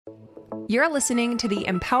You're listening to the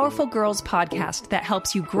Empowerful Girls podcast that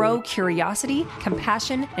helps you grow curiosity,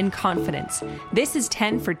 compassion, and confidence. This is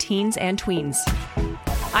 10 for teens and tweens.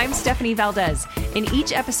 I'm Stephanie Valdez. In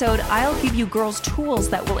each episode, I'll give you girls tools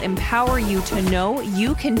that will empower you to know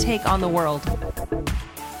you can take on the world.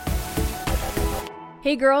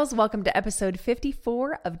 Hey girls, welcome to episode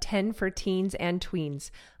 54 of 10 for Teens and Tweens.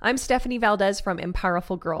 I'm Stephanie Valdez from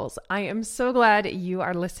Empowerful Girls. I am so glad you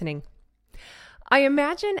are listening. I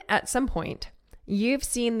imagine at some point you've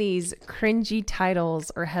seen these cringy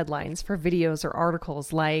titles or headlines for videos or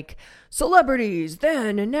articles like celebrities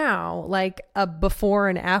then and now, like a before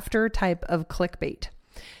and after type of clickbait.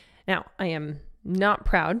 Now, I am not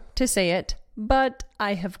proud to say it, but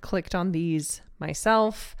I have clicked on these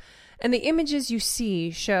myself. And the images you see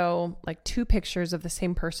show like two pictures of the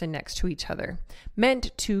same person next to each other,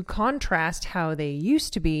 meant to contrast how they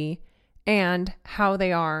used to be and how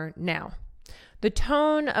they are now. The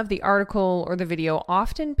tone of the article or the video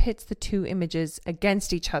often pits the two images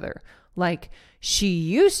against each other, like, she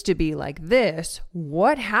used to be like this,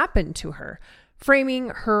 what happened to her? Framing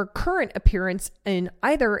her current appearance in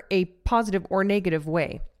either a positive or negative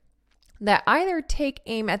way, that either take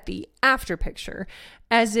aim at the after picture,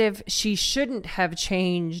 as if she shouldn't have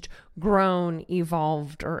changed, grown,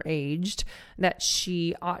 evolved, or aged, that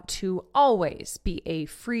she ought to always be a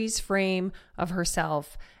freeze frame of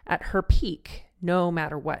herself at her peak, no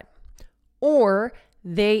matter what. Or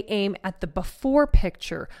they aim at the before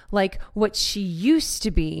picture, like what she used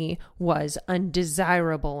to be was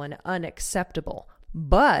undesirable and unacceptable.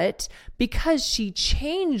 But because she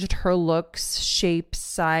changed her looks, shape,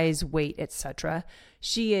 size, weight, etc.,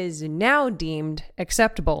 she is now deemed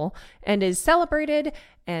acceptable and is celebrated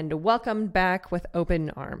and welcomed back with open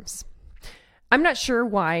arms. I'm not sure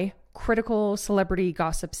why critical celebrity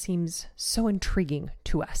gossip seems so intriguing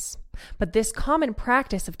to us, but this common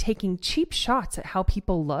practice of taking cheap shots at how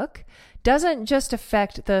people look doesn't just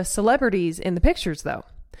affect the celebrities in the pictures, though.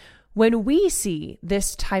 When we see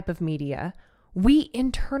this type of media, we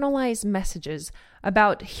internalize messages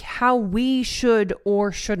about how we should or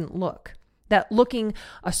shouldn't look, that looking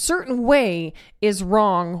a certain way is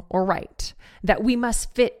wrong or right, that we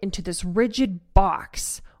must fit into this rigid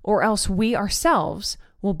box or else we ourselves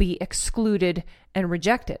will be excluded and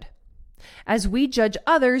rejected. As we judge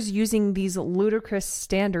others using these ludicrous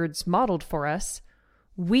standards modeled for us,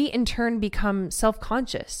 we in turn become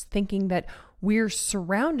self-conscious, thinking that we're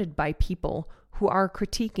surrounded by people who are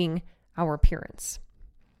critiquing our appearance.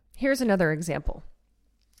 Here's another example.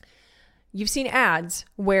 You've seen ads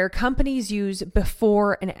where companies use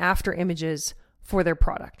before and after images for their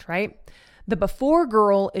product, right? The before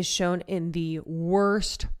girl is shown in the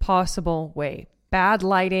worst possible way. Bad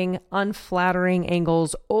lighting, unflattering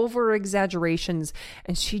angles, over-exaggerations,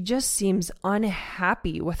 and she just seems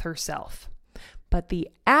unhappy with herself. But the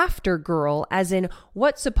after girl, as in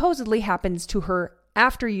what supposedly happens to her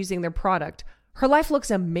after using their product, her life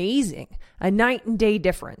looks amazing, a night and day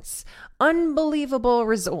difference, unbelievable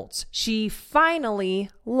results. She finally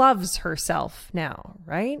loves herself now,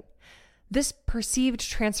 right? This perceived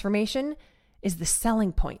transformation is the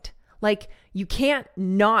selling point. Like, you can't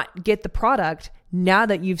not get the product now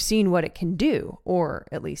that you've seen what it can do, or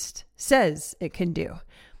at least says it can do.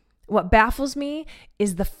 What baffles me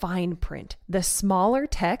is the fine print, the smaller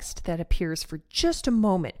text that appears for just a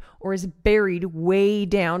moment or is buried way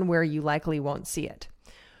down where you likely won't see it.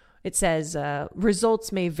 It says,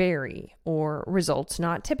 results may vary, or results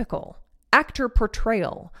not typical. Actor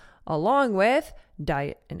portrayal, along with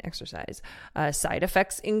diet and exercise. Side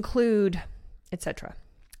effects include, etc.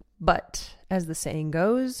 But as the saying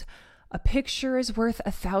goes, a picture is worth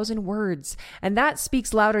 1,000 words, and that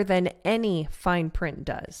speaks louder than any fine print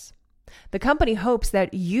does. The company hopes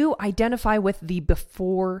that you identify with the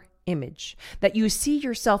before image, that you see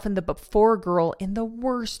yourself in the before girl in the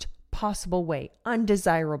worst possible way,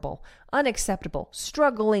 undesirable, unacceptable,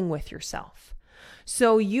 struggling with yourself.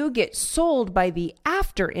 So you get sold by the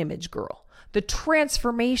after image girl, the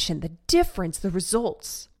transformation, the difference, the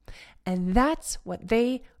results. And that's what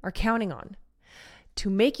they are counting on, to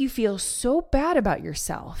make you feel so bad about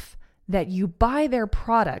yourself that you buy their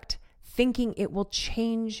product thinking it will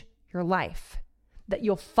change your life, that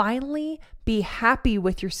you'll finally be happy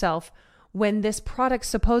with yourself when this product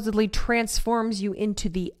supposedly transforms you into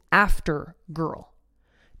the after girl.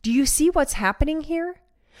 Do you see what's happening here?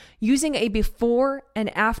 Using a before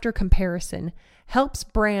and after comparison helps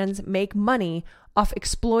brands make money off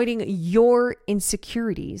exploiting your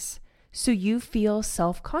insecurities so you feel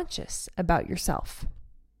self-conscious about yourself.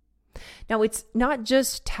 Now, it's not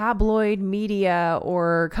just tabloid media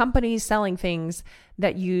or companies selling things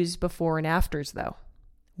that use before and afters, though.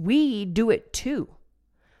 we do it too.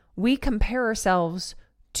 We compare ourselves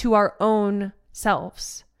to our own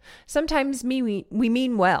selves. Sometimes we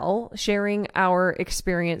mean well, sharing our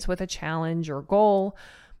experience with a challenge or goal,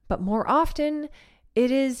 but more often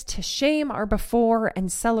it is to shame our before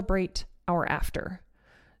and celebrate our after.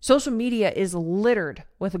 Social media is littered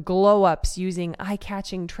with glow-ups using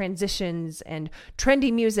eye-catching transitions and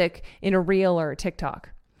trendy music in a reel or a TikTok.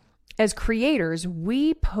 As creators,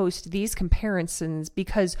 we post these comparisons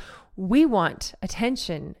because we want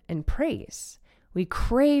attention and praise. We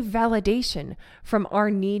crave validation from our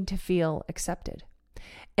need to feel accepted.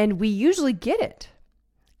 And we usually get it.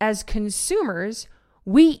 As consumers,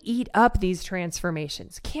 we eat up these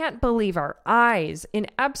transformations. Can't believe our eyes in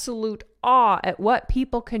absolute awe at what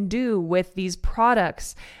people can do with these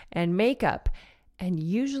products and makeup, and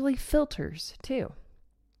usually filters too.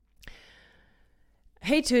 I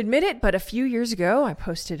hate to admit it, but a few years ago, I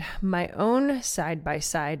posted my own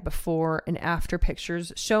side-by-side before and after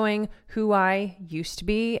pictures showing who I used to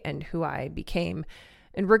be and who I became.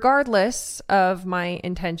 And regardless of my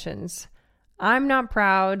intentions, I'm not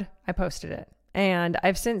proud I posted it. And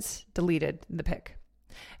I've since deleted the pic.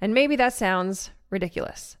 And maybe that sounds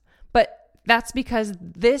ridiculous, but that's because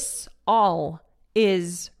this all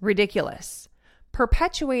is ridiculous.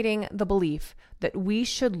 Perpetuating the belief that we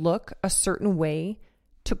should look a certain way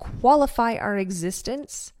to qualify our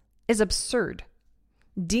existence is absurd.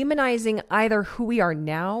 Demonizing either who we are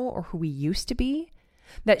now or who we used to be,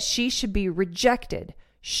 that she should be rejected,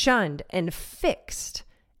 shunned, and fixed,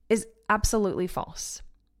 is absolutely false.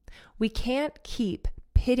 We can't keep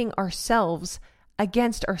pitting ourselves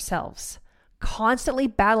against ourselves, constantly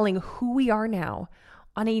battling who we are now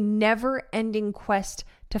on a never-ending quest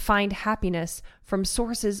to find happiness from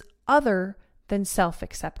sources other than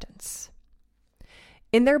self-acceptance.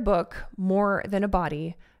 In their book, More Than a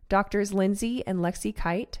Body, Doctors Lindsay and Lexi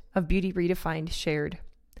Kite of Beauty Redefined shared,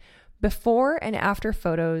 before and after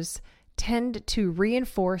photos tend to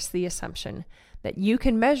reinforce the assumption that you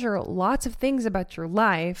can measure lots of things about your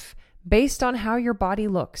life based on how your body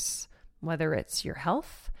looks, whether it's your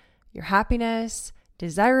health, your happiness,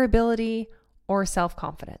 desirability, or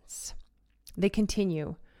self-confidence. They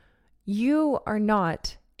continue, you are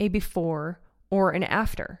not a before or an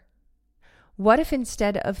after. What if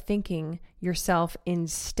instead of thinking yourself in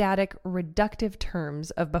static, reductive terms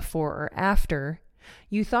of before or after,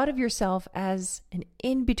 you thought of yourself as an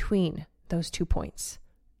in-between those 2 points,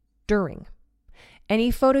 during?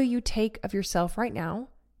 Any photo you take of yourself right now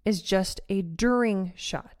is just a during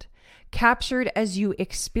shot, captured as you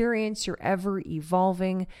experience your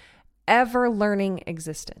ever-evolving, ever-learning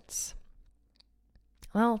existence.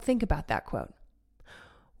 Well, think about that quote.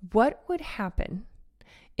 What would happen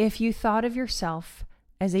if you thought of yourself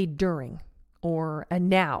as a during or a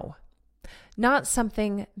now? Not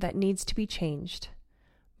something that needs to be changed,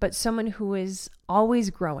 but someone who is always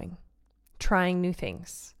growing, trying new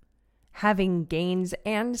things, having gains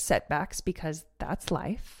and setbacks because that's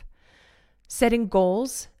life, setting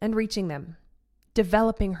goals and reaching them,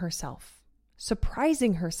 developing herself,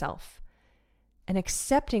 surprising herself, and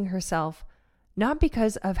accepting herself not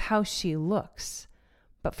because of how she looks,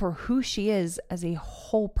 but for who she is as a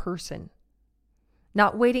whole person.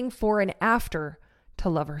 Not waiting for an after to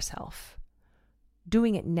love herself,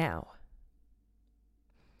 doing it now.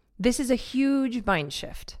 This is a huge mind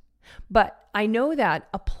shift, but I know that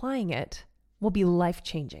applying it will be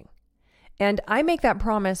life-changing. And I make that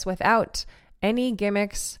promise without any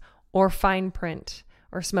gimmicks or fine print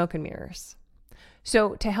or smoke and mirrors.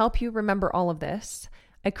 So to help you remember all of this,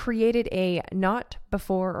 I created a not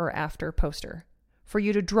before or after poster for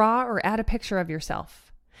you to draw or add a picture of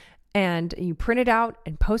yourself. And you print it out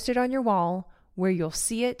and post it on your wall where you'll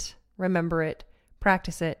see it, remember it,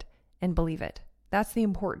 practice it, and believe it. That's the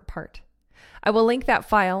important part. I will link that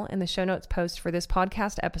file in the show notes post for this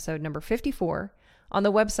podcast episode number 54 on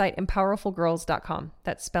the website empowerfulgirls.com.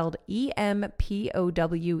 That's spelled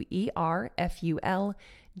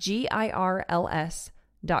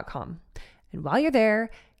EMPOWERFULGIRLS.com. And while you're there,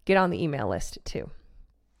 get on the email list too.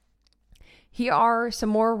 Here are some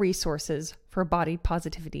more resources for body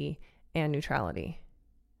positivity and neutrality.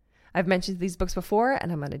 I've mentioned these books before,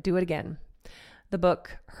 and I'm going to do it again. The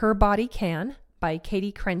book Her Body Can by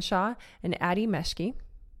Katie Crenshaw and Addie Meshke.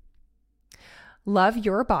 Love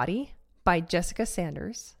Your Body by Jessica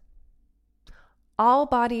Sanders. All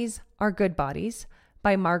Bodies Are Good Bodies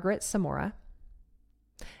by Margaret Samora.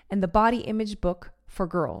 And The Body Image Book for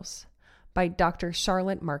Girls by Dr.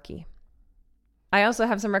 Charlotte Markey. I also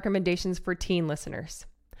have some recommendations for teen listeners.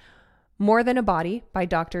 More Than a Body by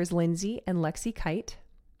Doctors Lindsay and Lexi Kite.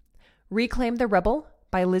 Reclaim the Rebel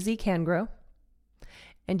by Lizzie Cangro.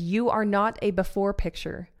 and You Are Not a Before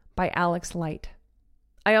Picture by Alex Light.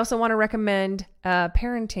 I also want to recommend a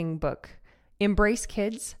parenting book, Embrace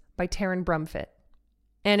Kids by Taryn Brumfitt.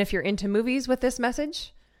 And if you're into movies with this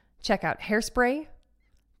message, check out Hairspray,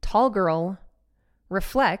 Tall Girl,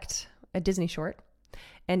 Reflect, a Disney short,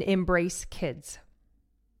 and Embrace Kids.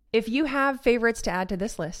 If you have favorites to add to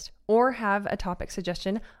this list or have a topic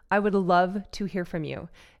suggestion, I would love to hear from you.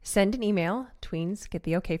 Send an email, tweens, get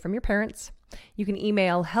the okay from your parents. You can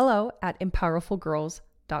email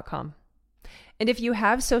hello@empowerfulgirls.com. And if you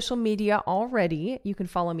have social media already, you can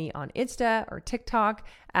follow me on Insta or TikTok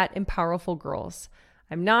 @empowerfulgirls.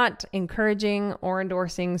 I'm not encouraging or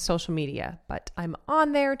endorsing social media, but I'm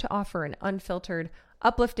on there to offer an unfiltered,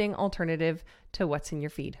 uplifting alternative to what's in your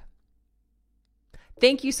feed.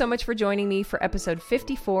 Thank you so much for joining me for episode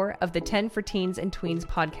 54 of the 10 for Teens and Tweens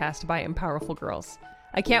podcast by Empowerful Girls.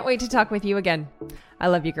 I can't wait to talk with you again. I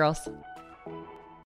love you, girls.